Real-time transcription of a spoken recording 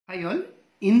Hi all,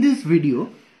 in this video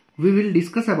we will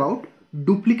discuss about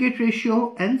duplicate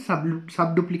ratio and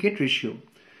subduplicate ratio.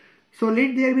 So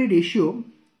let there be ratio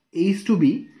A is to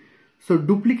B. So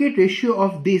duplicate ratio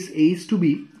of this A is to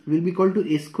B will be equal to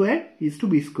A square is to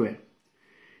B square.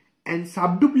 And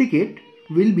subduplicate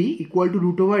will be equal to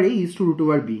root over A is to root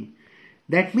over B.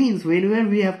 That means whenever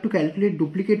we have to calculate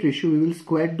duplicate ratio, we will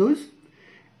square those,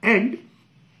 and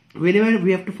whenever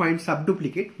we have to find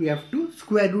subduplicate, we have to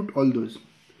square root all those.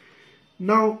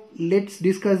 Now let's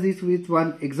discuss this with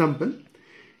one example.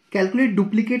 Calculate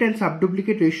duplicate and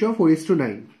subduplicate ratio of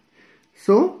 4:9.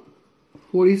 So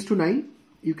 4:9,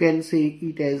 you can say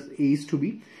it as A is to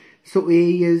B. So A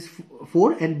is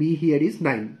 4 and B here is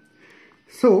 9.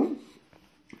 So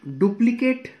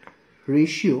duplicate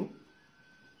ratio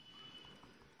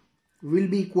will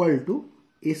be equal to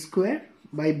A square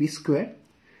by B square.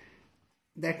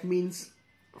 That means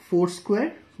 4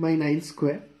 square by 9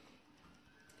 square,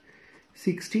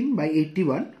 16 by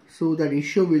 81. So the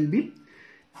ratio will be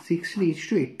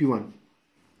 16:81.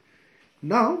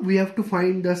 Now we have to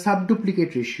find the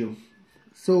subduplicate ratio.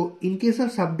 So in case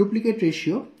of subduplicate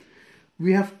ratio,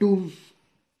 we have to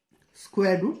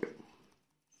square root.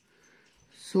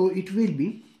 So it will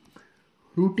be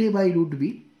root A by root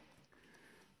B.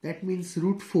 That means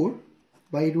root 4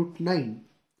 by root 9,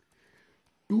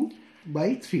 2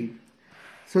 by 3.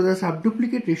 So the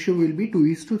subduplicate ratio will be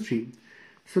 2:3.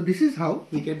 So this is how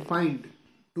we can find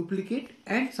duplicate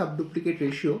and subduplicate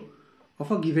ratio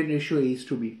of a given ratio A is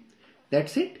to B.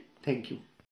 That's it. Thank you.